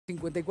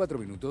54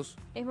 minutos.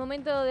 Es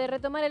momento de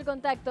retomar el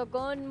contacto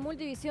con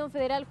Multivisión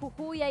Federal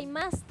Jujuy. Hay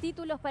más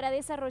títulos para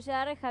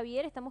desarrollar.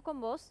 Javier, estamos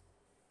con vos.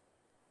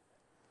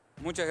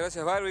 Muchas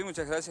gracias, Barbie,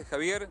 muchas gracias,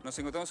 Javier. Nos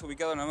encontramos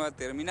ubicados en la nueva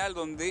terminal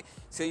donde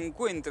se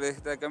encuentra el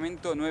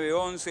destacamento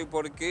 911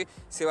 porque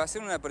se va a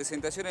hacer una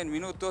presentación en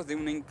minutos de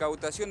una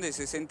incautación de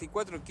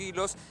 64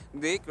 kilos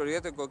de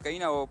clorhidrato de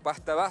cocaína o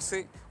pasta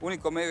base.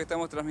 Único medio que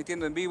estamos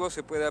transmitiendo en vivo,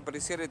 se puede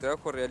apreciar el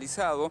trabajo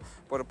realizado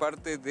por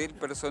parte del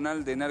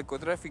personal de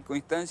narcotráfico,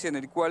 instancia en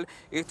el cual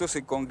esto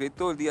se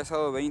concretó el día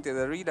sábado 20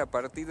 de abril a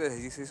partir de las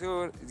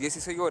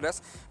 16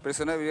 horas.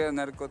 Personal de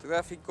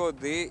narcotráfico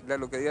de la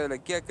localidad de La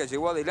Quiaca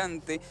llevó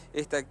adelante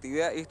esta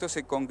actividad. Esto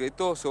se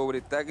concretó sobre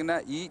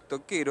Tacna y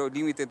Toquero,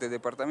 límite del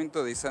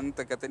departamento de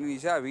Santa Catarina y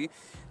Yavi,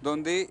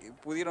 donde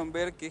pudieron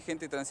ver que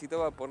gente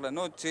transitaba por la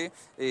noche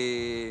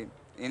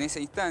en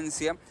esa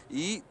instancia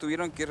y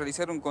tuvieron que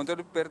realizar un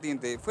control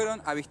pertinente. Fueron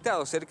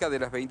avistados cerca de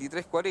las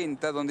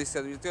 23:40, donde se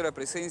advirtió la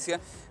presencia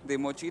de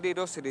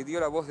mochileros, se les dio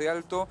la voz de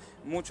alto,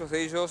 muchos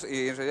de ellos,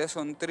 en realidad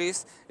son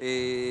tres,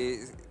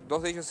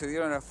 dos de ellos se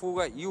dieron a la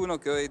fuga y uno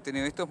quedó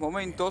detenido. En estos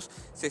momentos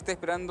se está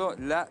esperando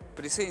la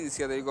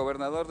presencia del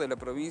gobernador de la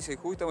provincia de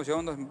Jujuy. Estamos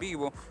llevando en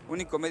vivo,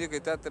 único medio que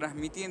está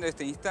transmitiendo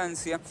esta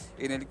instancia,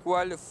 en el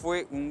cual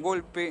fue un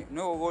golpe,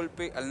 nuevo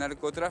golpe al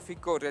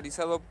narcotráfico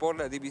realizado por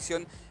la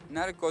división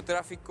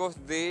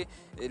narcotráficos de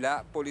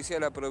la policía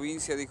de la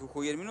provincia de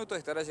Jujuy. En minutos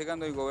estará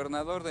llegando el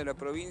gobernador de la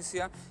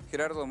provincia,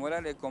 Gerardo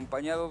Morales,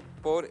 acompañado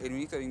por el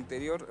ministro del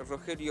Interior,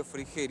 Rogelio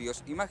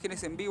Frigerios.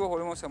 Imágenes en vivo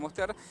volvemos a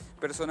mostrar,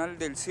 personal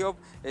del CIOP,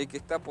 el que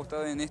está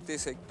apostado en este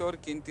sector,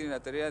 quien tiene la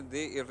tarea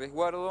de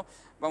resguardo.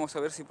 Vamos a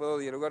ver si puedo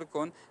dialogar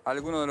con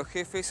alguno de los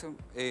jefes,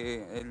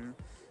 el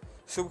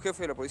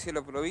subjefe de la policía de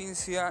la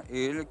provincia,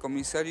 el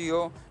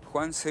comisario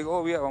Juan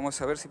Segovia. Vamos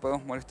a ver si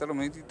podemos molestarlo un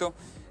minutito.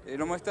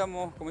 Lo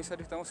molestamos,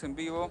 comisario, estamos en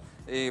vivo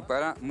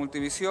para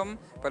Multivisión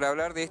para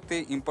hablar de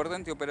este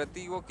importante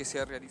operativo que se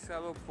ha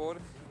realizado por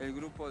el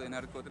grupo de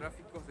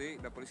narcotráficos de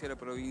la policía de la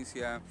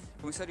provincia.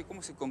 Comisario,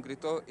 ¿cómo se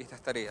concretó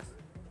estas tareas?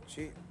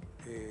 Sí,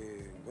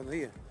 buenos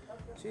días.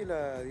 Sí,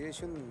 la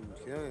Dirección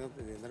General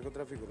de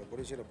Narcotráfico de la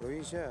Policía de la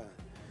Provincia,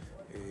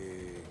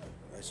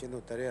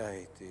 haciendo tareas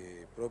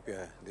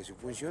propias de su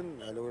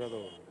función, ha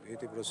logrado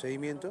este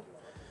procedimiento,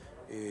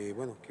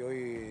 bueno,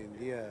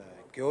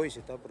 que hoy se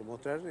está por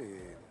mostrar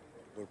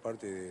por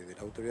parte de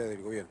la autoridad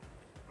del gobierno.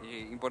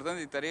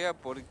 Importante tarea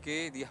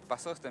porque días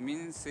pasados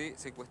también se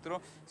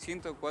secuestró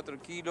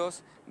 104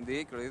 kilos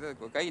de clorhidrato de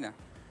cocaína.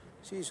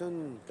 Sí,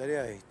 son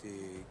tareas,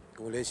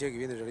 como le decía, que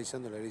viene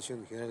realizando la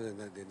Dirección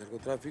General de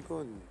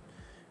Narcotráfico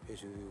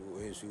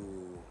en su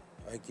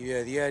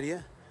actividad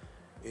diaria,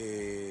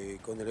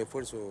 con el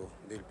esfuerzo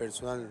del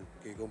personal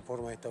que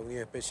conforma esta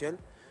unidad especial,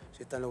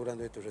 se están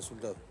logrando estos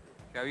resultados.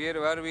 Javier,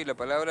 Barbie, la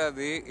palabra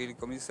del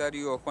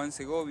comisario Juan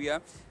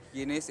Segovia,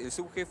 quien es el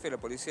subjefe de la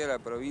policía de la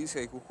provincia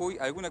de Jujuy.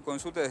 ¿Alguna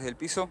consulta desde el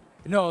piso?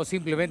 No,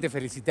 simplemente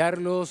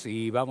felicitarlos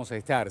y vamos a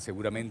estar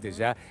seguramente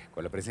ya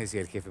con la presencia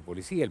del jefe de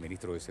policía, el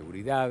ministro de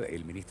Seguridad,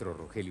 el ministro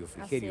Rogelio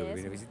Frigerio que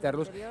viene a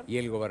visitarlos y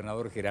el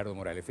gobernador Gerardo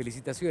Morales.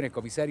 Felicitaciones,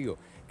 comisario,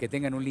 que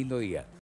tengan un lindo día.